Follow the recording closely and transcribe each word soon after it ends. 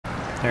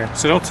There.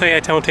 So don't say I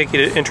don't take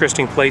you to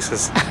interesting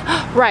places.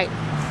 Right.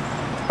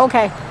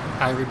 Okay.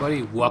 Hi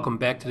everybody, welcome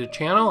back to the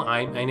channel.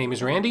 My name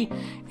is Randy,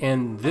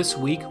 and this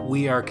week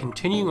we are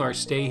continuing our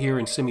stay here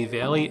in Simi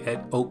Valley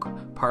at Oak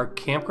Park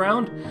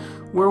Campground,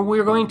 where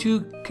we're going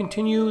to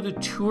continue to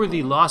tour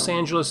the Los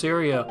Angeles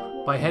area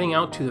by heading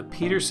out to the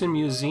Peterson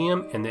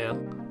Museum and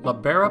the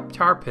Brea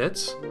tar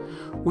pits.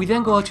 We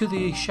then go out to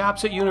the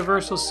shops at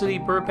Universal City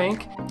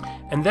Burbank,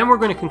 and then we're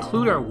going to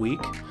conclude our week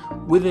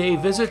with a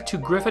visit to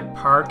Griffith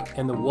Park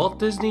and the Walt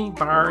Disney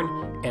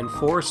Barn and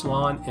Forest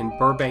Lawn in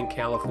Burbank,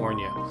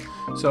 California.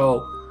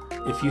 So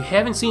if you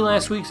haven't seen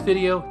last week's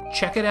video,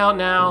 check it out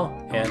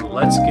now and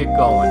let's get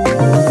going.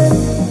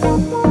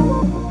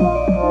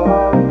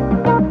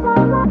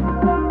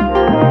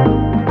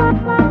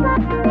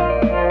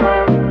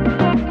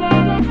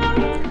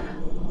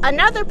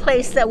 Another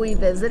place that we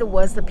visited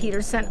was the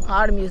Peterson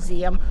Automotive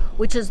Museum,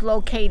 which is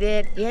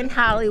located in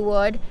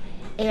Hollywood,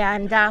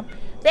 and that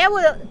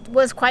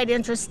was quite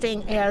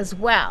interesting as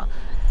well.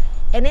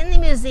 And in the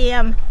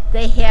museum,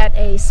 they had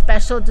a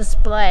special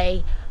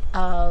display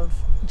of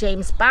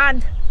James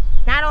Bond,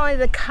 not only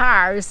the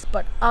cars,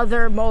 but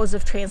other modes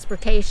of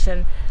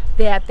transportation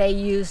that they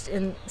used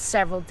in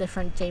several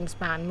different James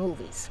Bond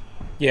movies.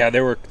 Yeah,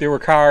 there were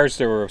cars,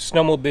 there were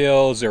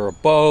snowmobiles, there were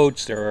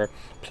boats, there were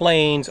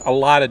planes, a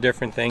lot of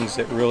different things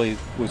that really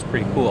was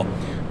pretty cool.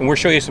 And we'll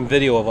show you some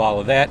video of all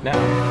of that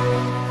now.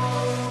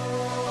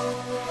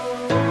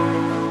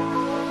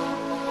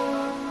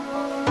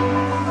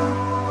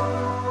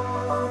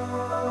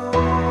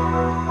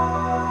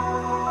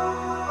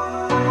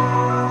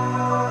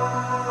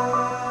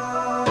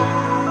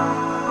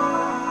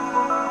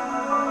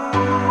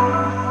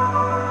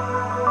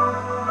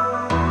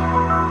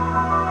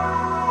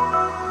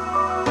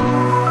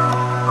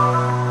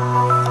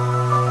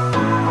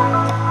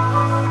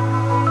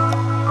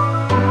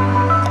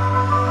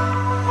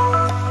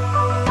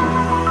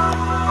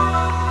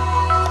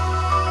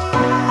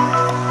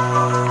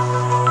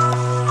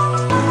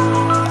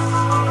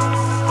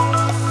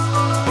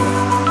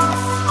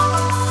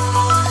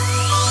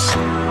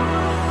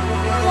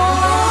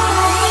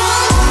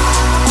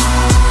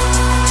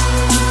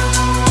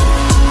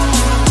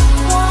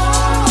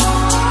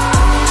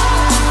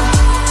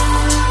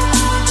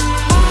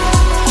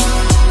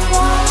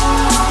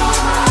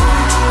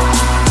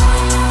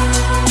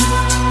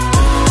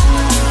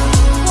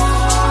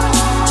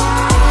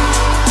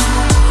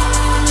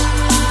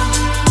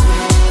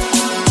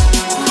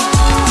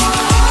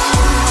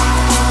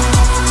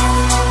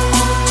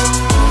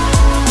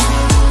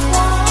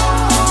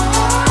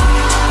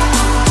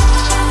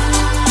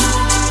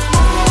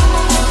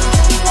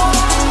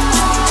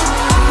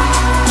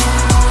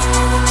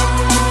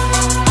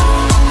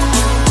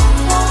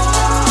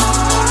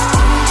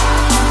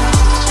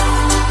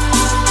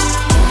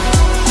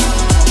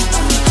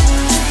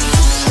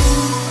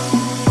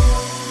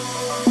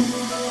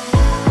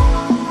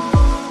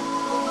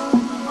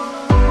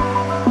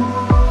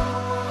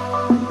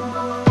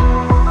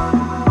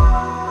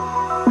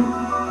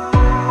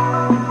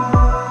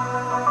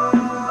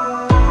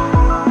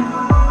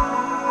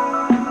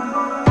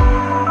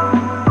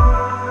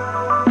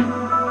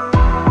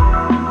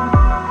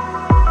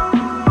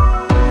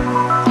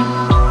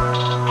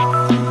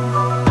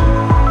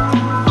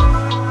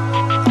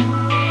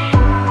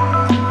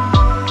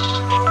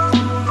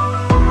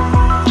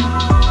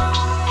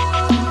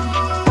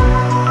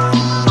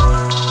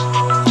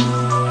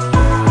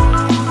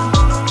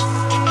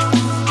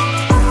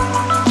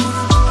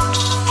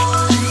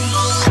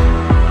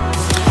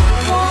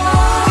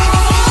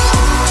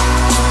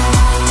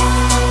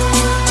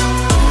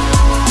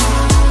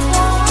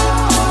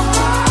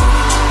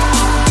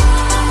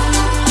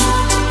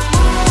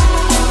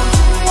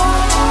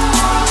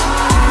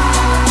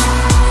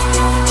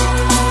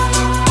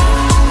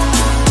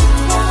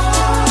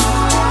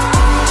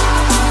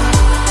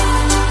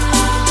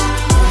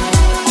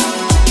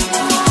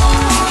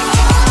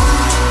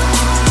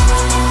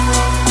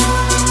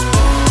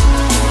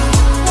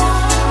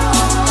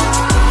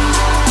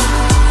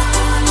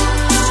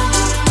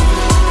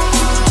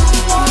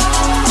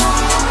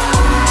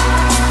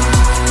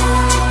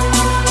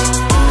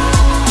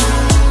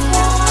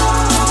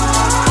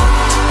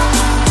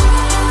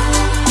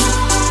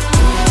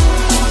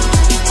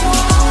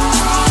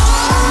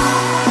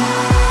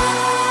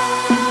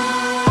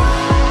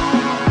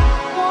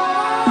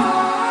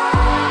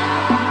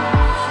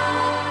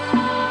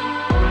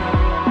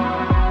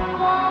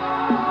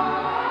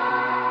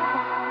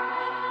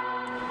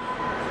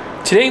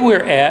 Today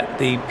we're at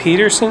the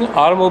Peterson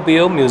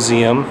Automobile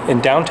Museum in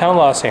downtown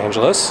Los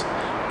Angeles,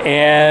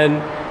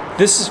 and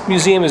this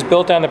museum is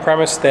built on the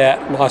premise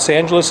that Los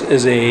Angeles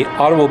is an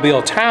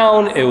automobile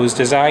town. It was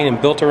designed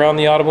and built around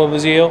the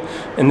automobile,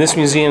 and this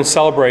museum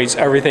celebrates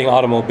everything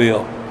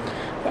automobile.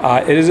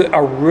 It is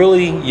a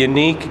really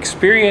unique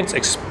experience,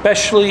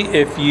 especially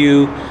if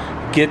you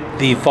get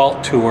the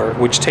vault tour,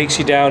 which takes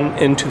you down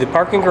into the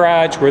parking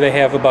garage where they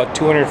have about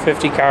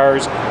 250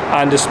 cars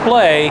on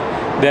display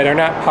that are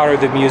not part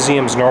of the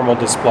museum's normal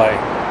display.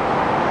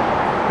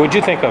 What'd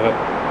you think of it?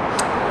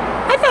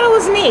 I thought it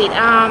was neat.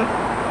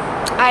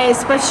 I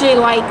especially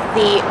like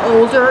the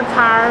older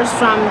cars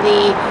from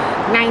the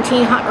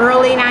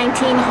early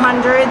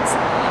 1900s,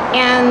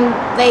 and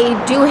they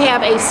do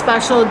have a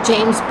special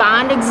James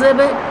Bond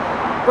exhibit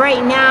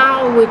right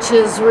now, which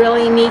is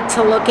really neat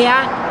to look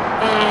at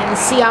and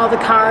see all the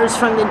cars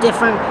from the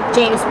different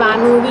James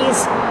Bond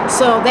movies.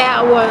 So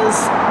that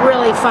was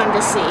really fun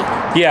to see.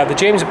 Yeah, the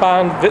James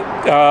Bond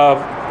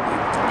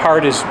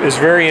part is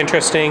very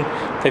interesting.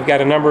 They've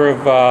got a number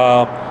of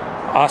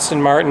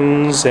Aston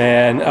Martins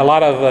and a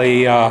lot of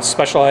the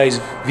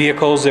specialized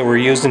vehicles that were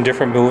used in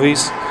different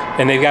movies,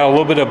 and they've got a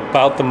little bit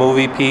about the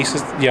movie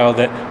pieces, you know,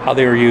 that how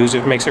they were used.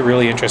 It makes it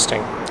really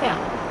interesting.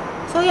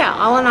 Yeah. So yeah,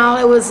 all in all,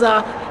 it was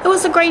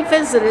a great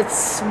visit.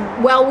 It's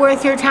well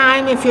worth your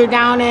time if you're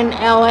down in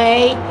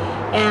LA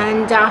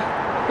and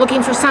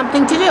looking for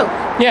something to do.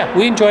 Yeah,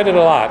 we enjoyed it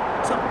a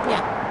lot. So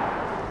yeah.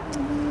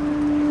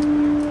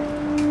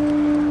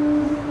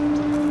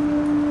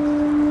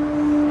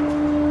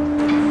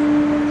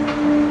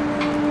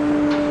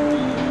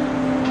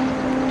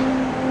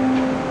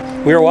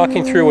 We are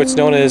walking through what's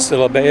known as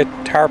the Brea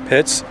Tar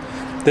Pits.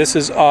 This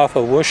is off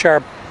of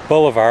Wishart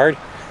Boulevard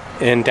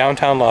in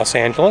downtown Los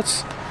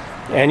Angeles.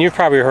 And you've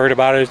probably heard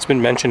about it. It's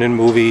been mentioned in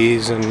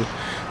movies and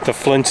the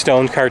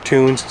Flintstone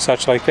cartoons and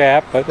such like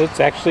that. But it's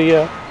actually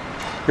a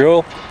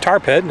real tar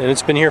pit, and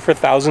it's been here for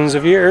thousands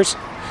of years.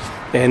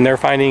 And they're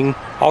finding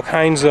all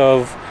kinds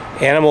of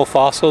animal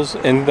fossils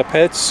in the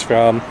pits,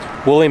 from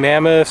woolly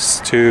mammoths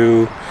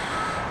to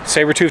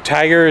saber-toothed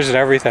tigers and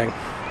everything.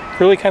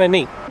 Really kind of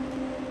neat.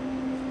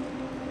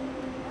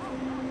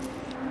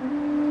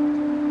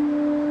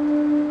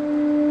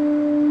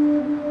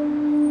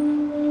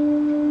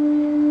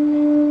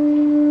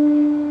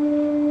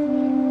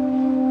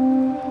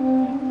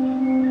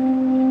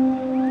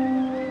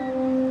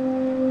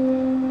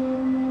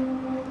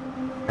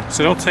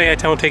 So don't say I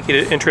don't take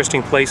you to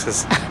interesting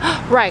places.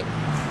 Right.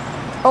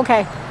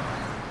 Okay.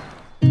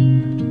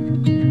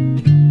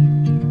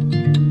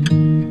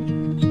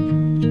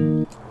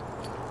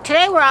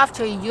 Today we're off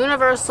to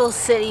Universal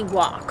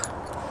Citywalk.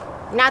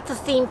 Not the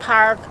theme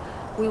park.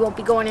 We won't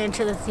be going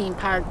into the theme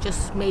park,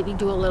 just maybe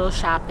do a little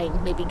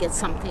shopping, maybe get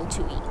something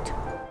to eat.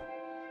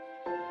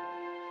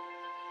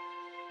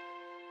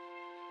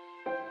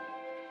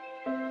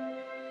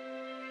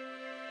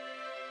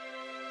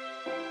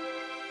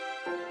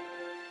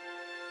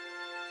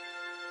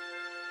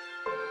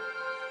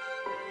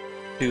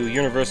 To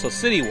Universal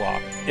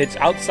Citywalk. It's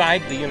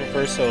outside the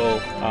Universal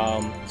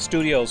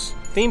Studios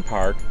theme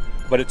park,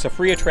 but it's a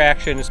free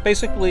attraction. It's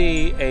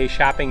basically a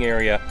shopping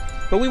area.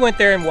 But we went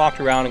there and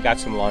walked around and got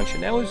some lunch,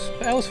 and that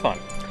was fun.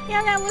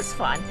 Yeah, that was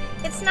fun.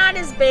 It's not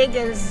as big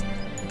as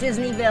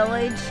Disney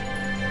Village,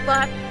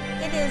 but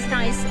it is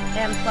nice,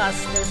 and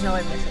plus there's no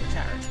admission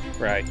charge.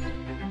 Right.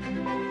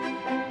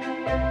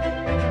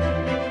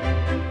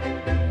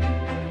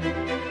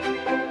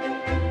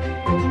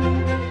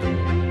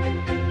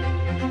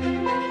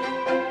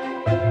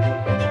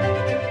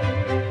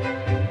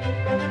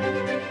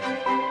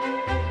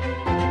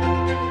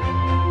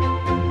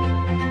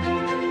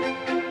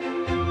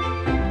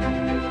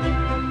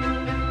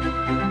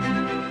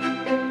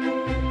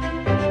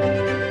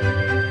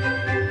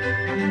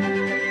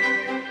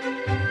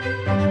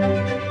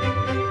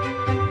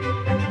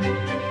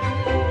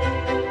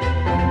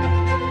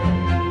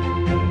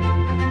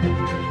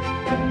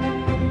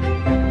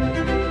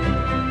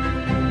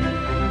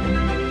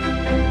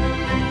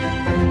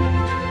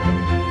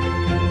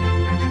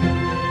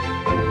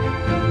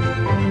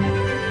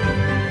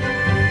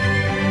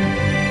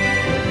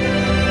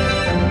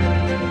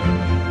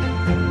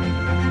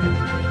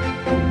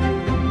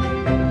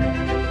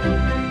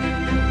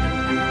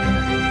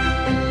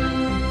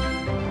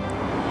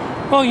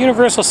 Well,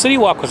 Universal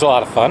Citywalk was a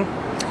lot of fun.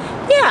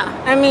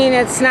 Yeah, I mean,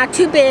 it's not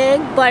too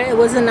big, but it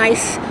was a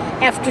nice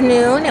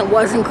afternoon. It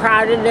wasn't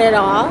crowded at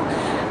all.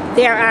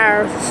 There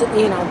are,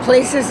 you know,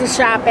 places to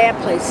shop at,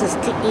 places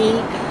to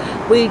eat.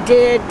 We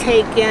did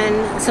take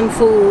in some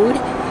food.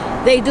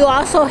 They do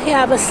also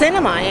have a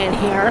cinema in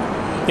here.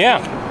 Yeah.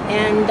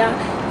 And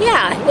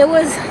yeah, it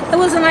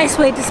was a nice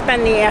way to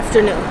spend the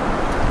afternoon.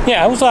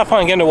 Yeah, it was a lot of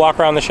fun getting to walk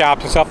around the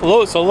shops and stuff.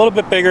 It's a little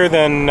bit bigger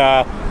than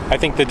I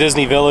think the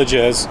Disney Village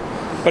is,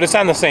 but it's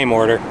on the same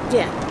order.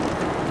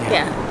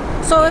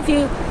 Yeah. So if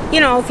you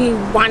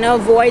want to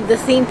avoid the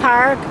theme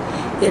park,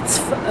 it's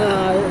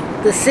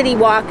the city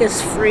walk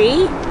is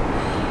free.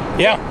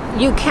 Yeah.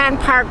 You can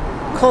park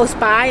close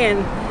by,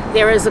 and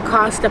there is a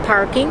cost of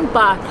parking,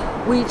 but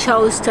we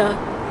chose to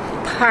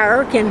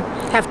park and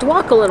have to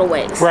walk a little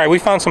ways. Right. We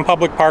found some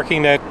public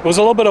parking that was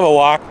a little bit of a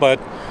walk, but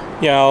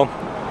you know,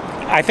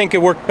 I think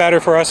it worked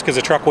better for us because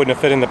the truck wouldn't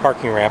have fit in the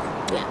parking ramp.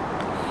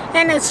 Yeah.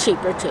 And it's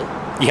cheaper too.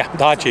 Yeah, a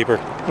lot cheaper.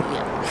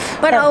 Yeah.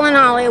 But all in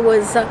all, it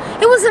was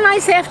a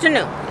nice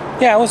afternoon.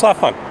 Yeah, it was a lot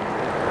of fun.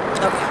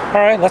 Okay.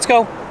 All right, let's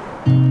go.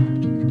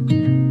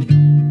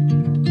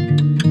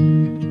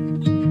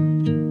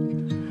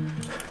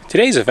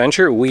 Today's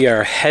adventure, we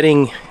are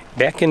heading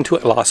back into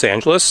Los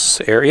Angeles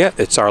area.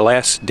 It's our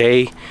last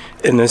day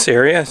in this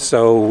area,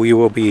 so we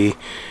will be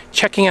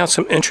checking out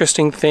some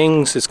interesting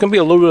things. It's going to be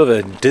a little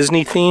bit of a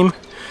Disney theme,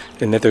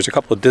 in that there's a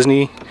couple of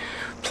Disney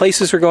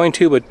places we're going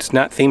to, but it's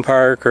not theme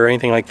park or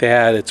anything like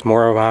that. It's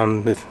more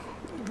around the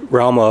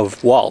realm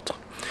of Walt.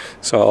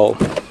 So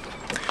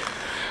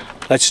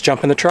let's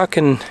jump in the truck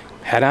and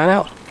head on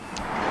out.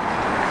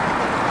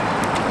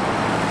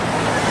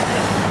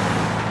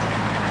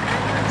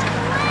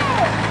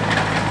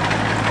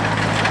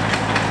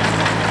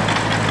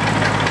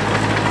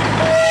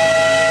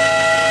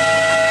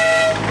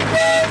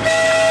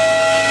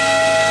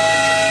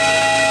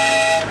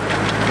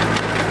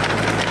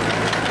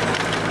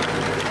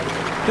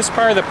 This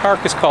part of the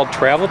park is called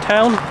Travel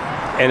Town,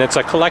 and it's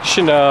a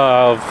collection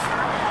of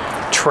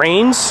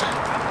trains,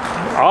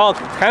 all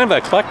kind of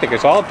eclectic.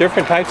 There's all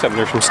different types of them.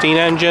 There's from steam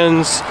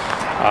engines,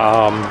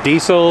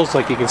 diesels,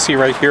 like you can see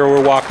right here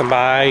we're walking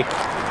by,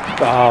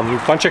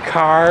 a bunch of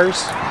cars.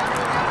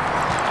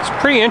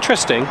 It's pretty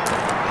interesting.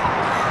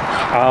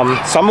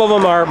 Some of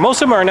them are,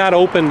 most of them are not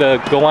open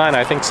to go on.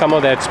 I think some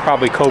of that's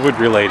probably COVID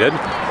related.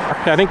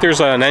 I think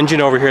there's an engine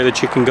over here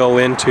that you can go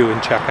into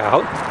and check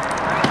out.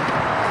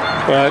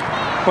 But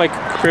like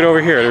right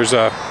over here, there's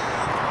a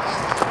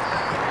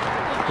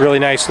really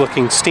nice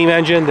looking steam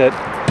engine that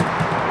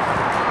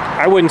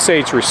I wouldn't say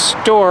it's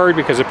restored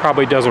because it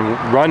probably doesn't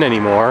run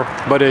anymore,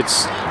 but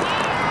it's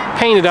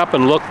painted up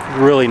and looked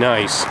really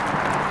nice.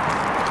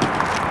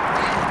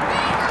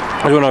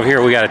 There's one over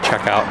here we got to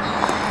check out.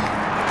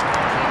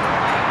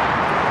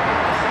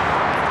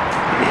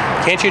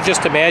 Can't you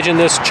just imagine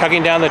this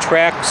chugging down the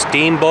track,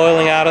 steam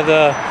boiling out of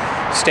the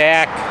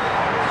stack,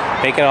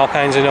 making all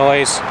kinds of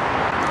noise?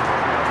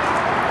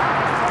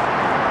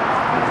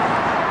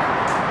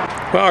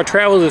 Well, our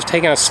travels have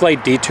taken a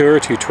slight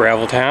detour to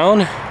Travel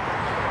Town.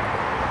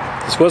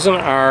 This wasn't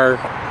our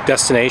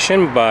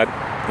destination, but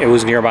it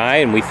was nearby,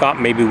 and we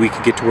thought maybe we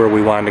could get to where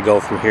we wanted to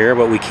go from here,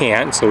 but we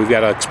can't, so we've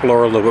got to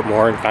explore a little bit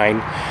more and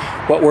find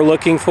what we're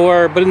looking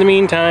for. But in the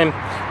meantime,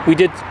 we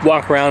did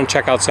walk around and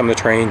check out some of the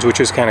trains,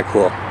 which was kind of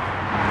cool.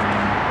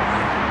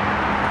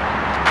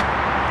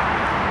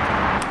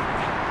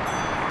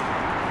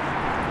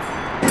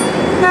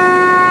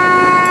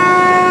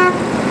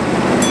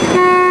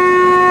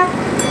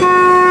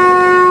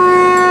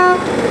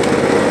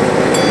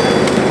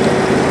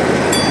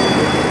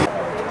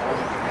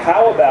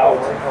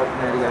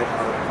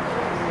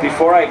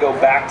 Before I go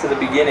back to the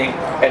beginning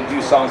and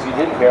do songs you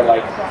didn't hear,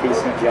 like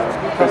Casey Jr.,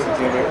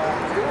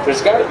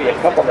 there's got to be a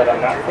couple that I'm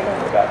not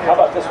thinking about. How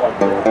about this one?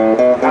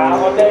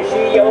 How does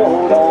she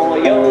yodel,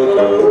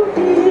 yodel?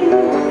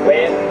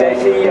 When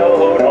does she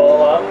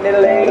yodel,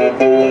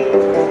 lady?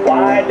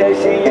 Why does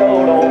she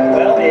yodel?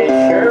 Well, it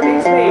sure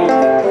beats me,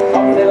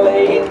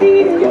 lady.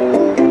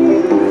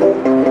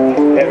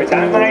 Every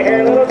time I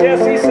hear little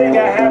Jessie sing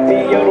a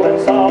happy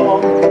yodeling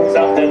song,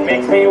 something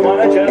makes me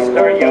want to just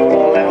start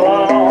yodeling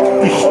along.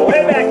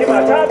 Way back in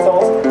my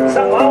tonsils,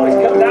 something always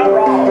comes out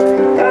wrong.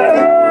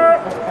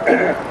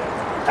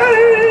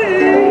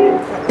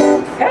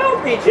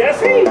 Help me,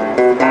 Jesse.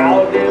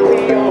 How do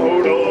we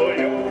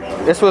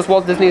yodel? This was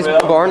Walt Disney's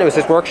barn. It was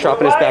his workshop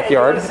in his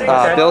backyard.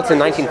 Built in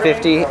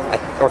 1950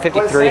 or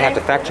 53. I have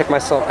to fact check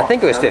myself. I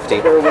think it was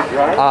 50.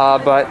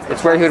 But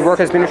it's where he would work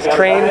his miniature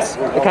trains,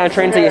 the kind of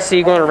trains that you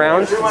see going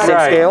around, same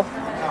scale.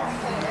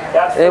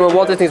 And when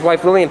Walt Disney's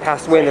wife Lillian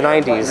passed away in the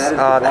 90s,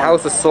 the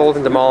house was sold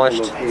and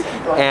demolished,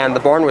 and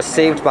the barn was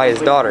saved by his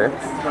daughter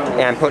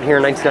and put here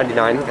in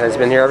 1999, and has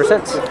been here ever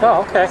since.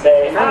 Oh, okay.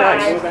 Very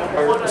nice.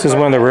 This is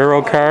one of the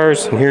railroad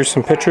cars, and here's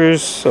some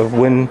pictures of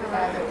when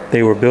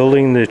they were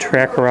building the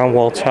track around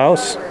Walt's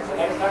house.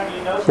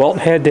 Walt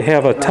had to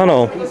have a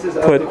tunnel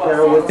put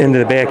into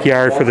the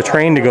backyard for the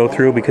train to go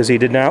through because he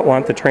did not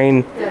want the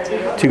train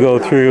to go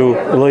through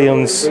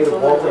Lillian's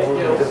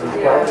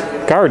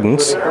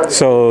gardens,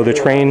 so the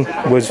train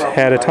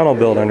had a tunnel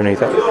built underneath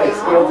it.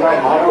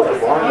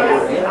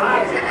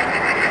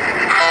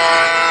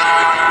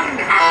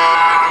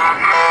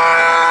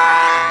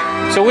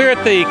 So we're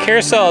at the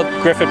carousel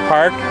at Griffith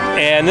Park,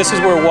 and this is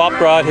where Walt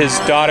brought his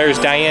daughters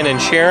Diane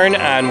and Sharon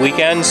on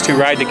weekends to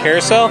ride the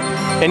carousel.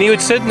 And he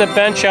would sit on the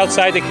bench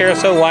outside the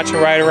carousel, watch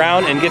them ride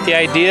around, and get the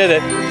idea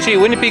that, gee,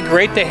 wouldn't it be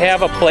great to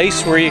have a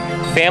place where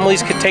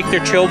families could take their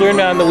children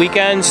on the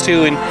weekends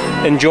to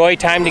enjoy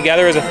time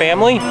together as a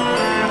family?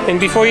 And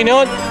before you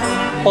know it,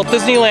 Walt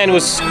Disneyland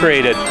was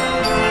created.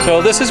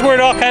 So this is where it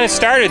all kind of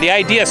started. The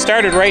idea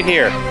started right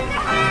here.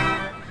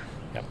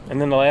 Yep. And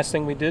then the last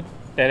thing we did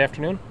that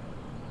afternoon,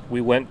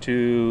 we went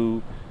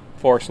to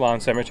Forest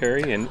Lawn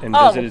Cemetery and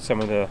visited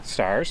some of the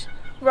stars.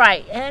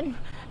 Right, and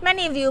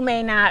many of you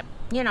may not,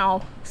 you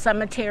know,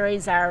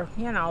 cemeteries are,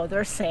 you know,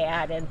 they're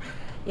sad, and,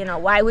 you know,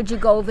 why would you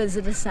go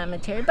visit a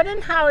cemetery? But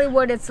in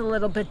Hollywood, it's a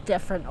little bit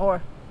different,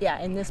 or, yeah,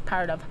 in this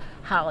part of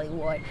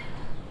Hollywood.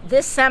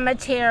 This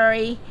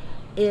cemetery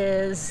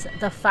is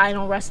the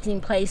final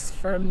resting place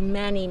for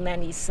many,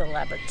 many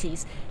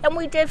celebrities. And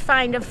we did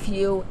find a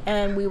few,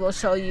 and we will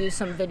show you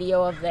some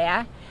video of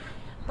that.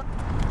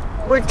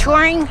 We're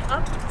touring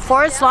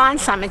Forest Lawn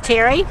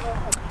Cemetery.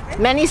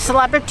 Many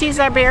celebrities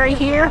are buried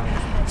here.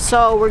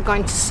 So we're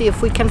going to see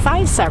if we can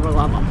find several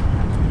of them.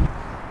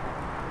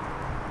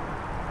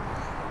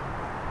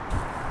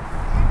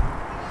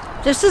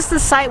 This is the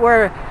site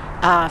where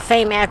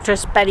famed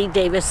actress Bette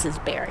Davis is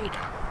buried.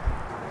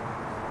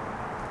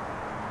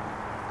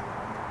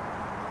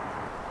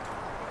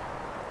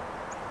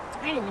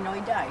 I didn't even know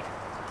he died.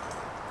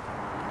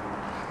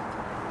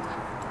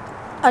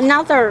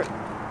 Another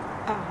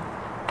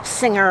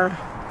singer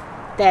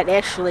that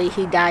actually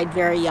he died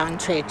very young,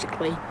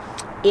 tragically,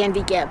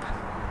 Andy Gibb.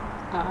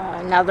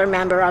 Another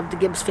member of the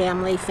Gibbs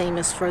family,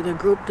 famous for the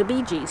group the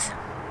Bee Gees.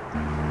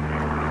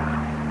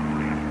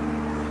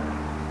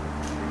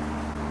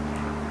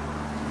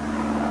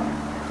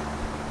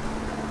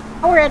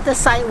 We're at the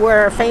site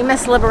where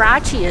famous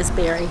Liberace is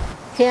buried.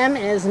 Him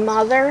and his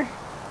mother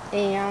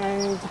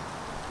and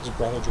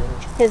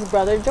his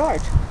brother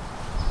George.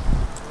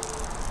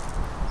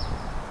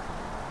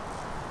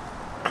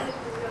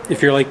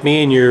 If you're like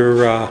me and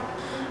you're a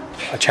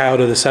child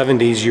of the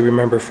 70s, you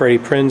remember Freddie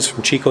Prinze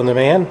from Chico and the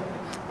Man.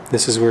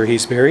 This is where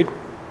he's buried.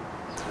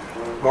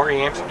 Morty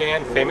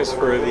Amsterdam, famous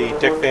for the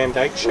Dick Van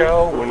Dyke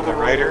Show, one of the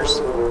writers.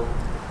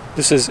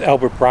 This is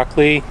Albert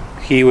Broccoli.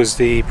 He was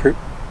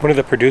one of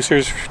the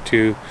producers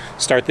to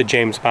start the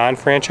James Bond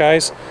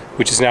franchise,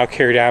 which is now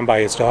carried on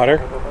by his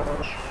daughter.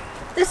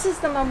 This is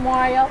the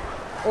memorial,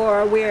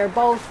 or where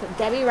both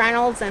Debbie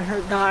Reynolds and her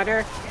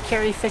daughter,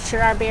 Carrie Fisher,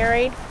 are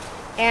buried.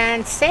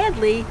 And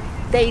sadly,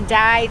 they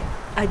died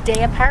a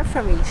day apart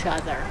from each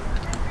other.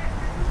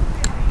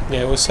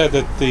 Yeah, it was said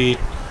that the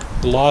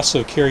loss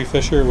of Carrie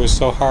Fisher was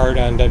so hard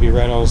on Debbie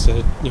Reynolds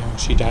that,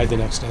 she died the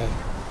next day.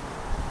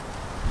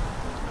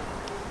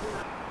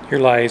 Here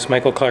lies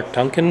Michael Clark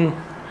Duncan.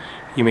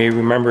 You may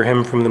remember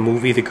him from the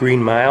movie The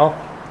Green Mile.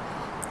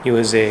 He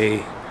was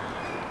a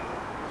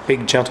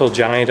big, gentle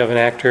giant of an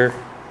actor.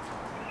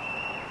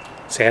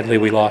 Sadly,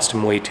 we lost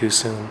him way too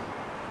soon.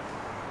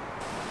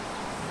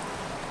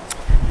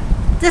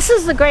 This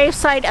is the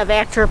gravesite of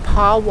actor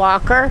Paul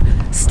Walker,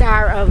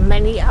 star of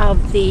many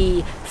of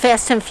the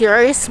Fast and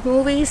Furious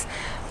movies,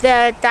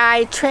 that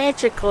died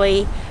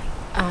tragically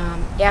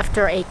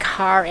after a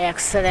car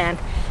accident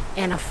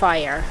and a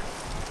fire.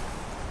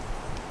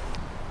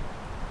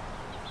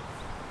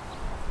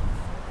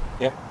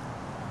 Yeah.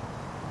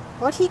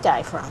 What'd he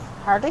die from?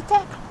 Heart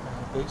attack?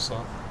 I believe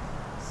so.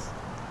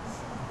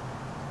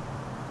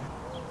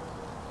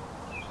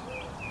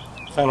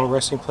 Final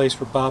resting place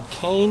for Bob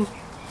Kane.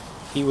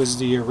 He was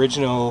the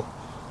original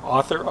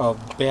author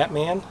of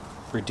Batman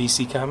for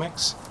DC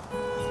Comics.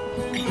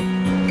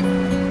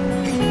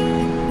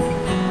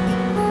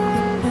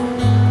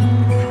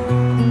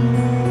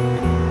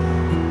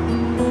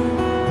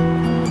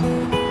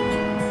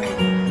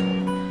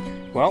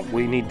 Well,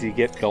 we need to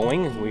get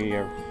going. We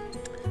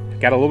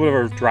got a little bit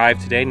of a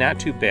drive today, not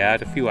too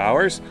bad, a few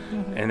hours,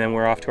 and then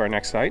we're off to our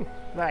next site.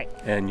 Right.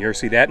 And you'll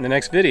see that in the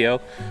next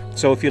video.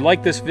 So if you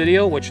like this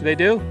video, what should they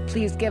do?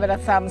 Please give it a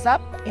thumbs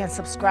up and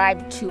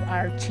subscribe to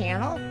our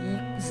channel,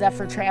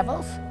 Zephyr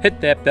Travels. Hit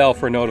that bell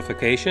for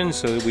notifications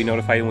so that we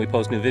notify you when we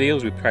post new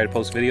videos. We try to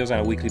post videos on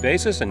a weekly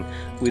basis, and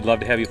we'd love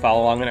to have you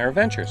follow along in our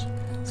adventures.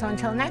 So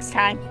until next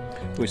time.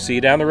 We'll see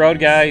you down the road,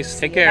 guys.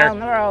 Take care.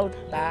 Down the road.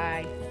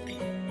 Bye.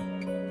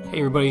 Hey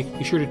everybody,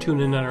 be sure to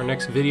tune in on our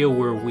next video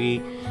where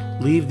we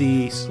leave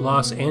the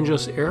Los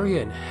Angeles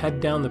area and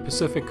head down the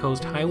Pacific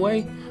Coast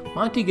Highway.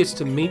 Monty gets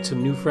to meet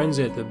some new friends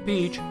at the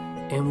beach,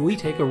 and we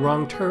take a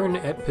wrong turn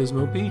at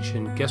Pismo Beach,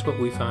 and guess what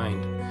we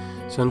find?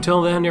 So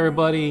until then,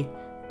 everybody,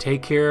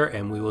 take care,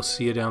 and we will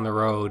see you down the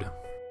road.